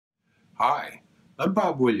Hi, I'm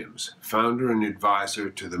Bob Williams, founder and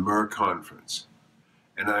advisor to the MER Conference,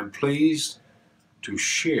 and I'm pleased to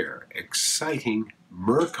share exciting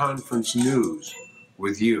MER Conference news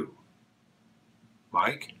with you.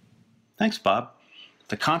 Mike? Thanks, Bob.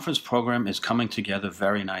 The conference program is coming together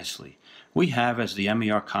very nicely. We have, as the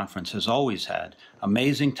MER Conference has always had,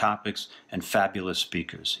 amazing topics and fabulous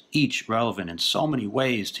speakers, each relevant in so many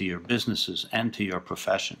ways to your businesses and to your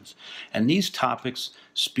professions. And these topics,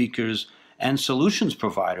 speakers, and solutions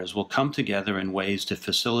providers will come together in ways to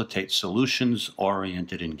facilitate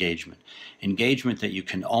solutions-oriented engagement, engagement that you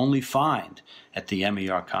can only find at the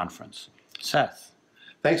MER Conference. Seth.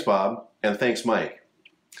 Thanks, Bob, and thanks, Mike.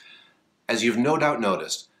 As you've no doubt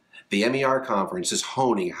noticed, the MER Conference is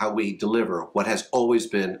honing how we deliver what has always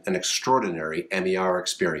been an extraordinary MER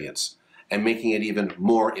experience and making it even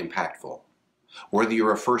more impactful. Whether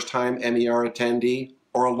you're a first-time MER attendee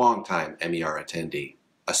or a long-time MER attendee,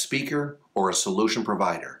 a speaker or a solution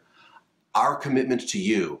provider, our commitment to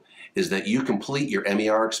you is that you complete your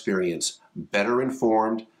MER experience better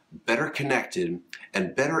informed, better connected,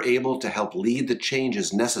 and better able to help lead the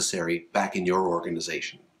changes necessary back in your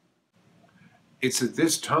organization. It's at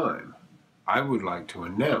this time I would like to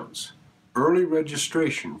announce early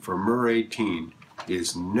registration for MER 18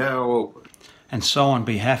 is now open. And so on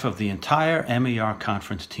behalf of the entire MER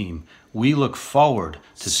Conference team, we look forward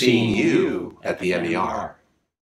to seeing you at the MER.